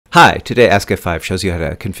Hi, today Ask-F5 shows you how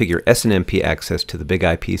to configure SNMP access to the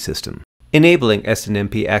BIG-IP system. Enabling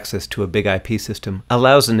SNMP access to a BIG-IP system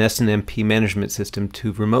allows an SNMP management system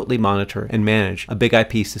to remotely monitor and manage a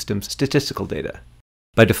BIG-IP system's statistical data.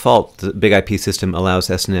 By default, the BIG-IP system allows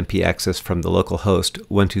SNMP access from the local host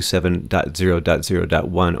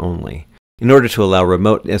 127.0.0.1 only. In order to allow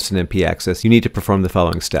remote SNMP access, you need to perform the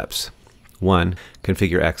following steps. 1.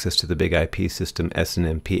 Configure access to the BIG-IP system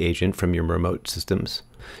SNMP agent from your remote systems.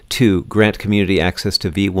 2. Grant community access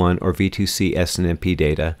to V1 or V2C SNMP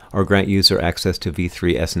data, or grant user access to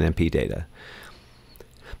V3 SNMP data.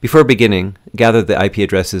 Before beginning, gather the IP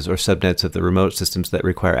addresses or subnets of the remote systems that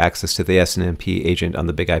require access to the SNMP agent on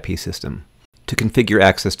the BIG-IP system. To configure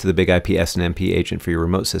access to the BIG-IP SNMP agent for your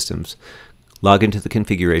remote systems, log into the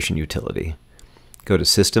configuration utility. Go to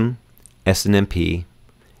System, SNMP,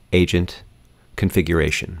 Agent,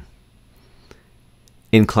 Configuration.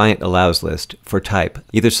 In Client Allows list, for type,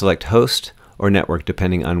 either select Host or Network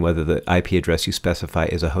depending on whether the IP address you specify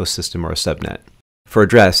is a host system or a subnet. For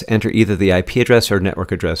address, enter either the IP address or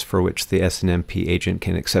network address for which the SNMP agent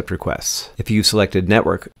can accept requests. If you've selected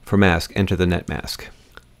Network, for mask, enter the net mask.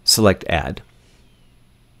 Select Add.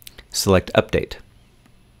 Select Update.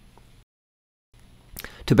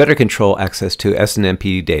 To better control access to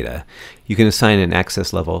SNMP data, you can assign an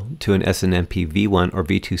access level to an SNMP V1 or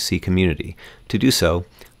V2C community. To do so,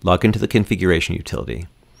 log into the configuration utility.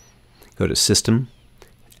 Go to System,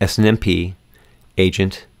 SNMP,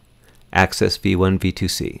 Agent, Access V1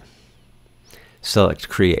 V2C. Select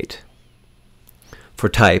Create. For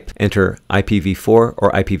type, enter IPv4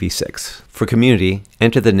 or IPv6. For community,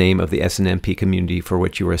 enter the name of the SNMP community for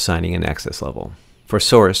which you are assigning an access level. For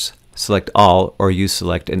source, select All or use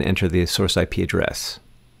Select and enter the source IP address.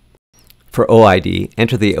 For OID,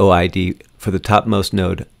 enter the OID for the topmost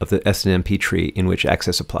node of the SNMP tree in which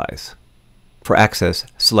access applies. For access,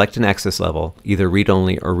 select an access level, either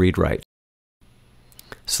read-only or read-write.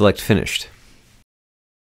 Select Finished.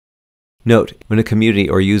 Note, when a community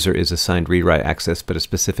or user is assigned read-write access but a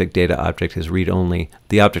specific data object is read-only,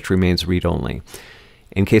 the object remains read-only.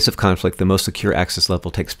 In case of conflict, the most secure access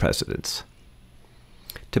level takes precedence.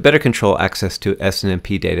 To better control access to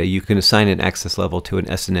SNMP data, you can assign an access level to an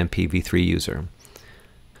SNMP v3 user.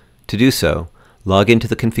 To do so, log into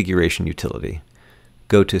the configuration utility.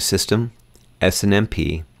 Go to System,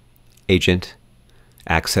 SNMP, Agent,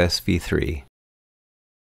 Access v3.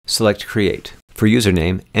 Select Create. For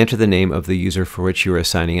username, enter the name of the user for which you are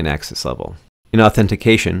assigning an access level. In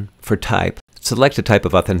authentication, for type, select a type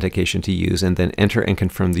of authentication to use and then enter and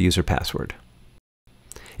confirm the user password.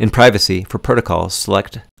 In privacy, for protocols,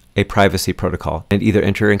 select a privacy protocol and either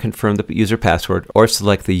enter and confirm the user password or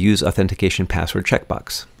select the Use Authentication Password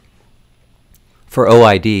checkbox. For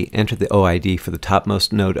OID, enter the OID for the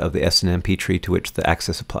topmost node of the SNMP tree to which the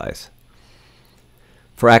access applies.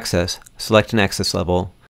 For access, select an access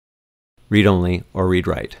level, read-only or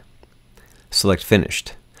read-write. Select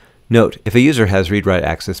Finished. Note, if a user has read-write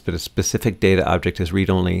access but a specific data object is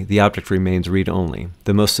read-only, the object remains read-only.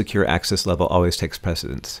 The most secure access level always takes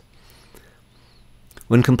precedence.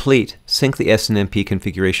 When complete, sync the SNMP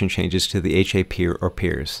configuration changes to the HA peer or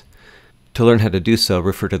peers. To learn how to do so,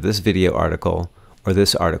 refer to this video article or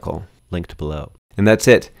this article, linked below. And that's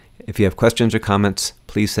it. If you have questions or comments,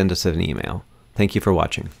 please send us an email. Thank you for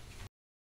watching.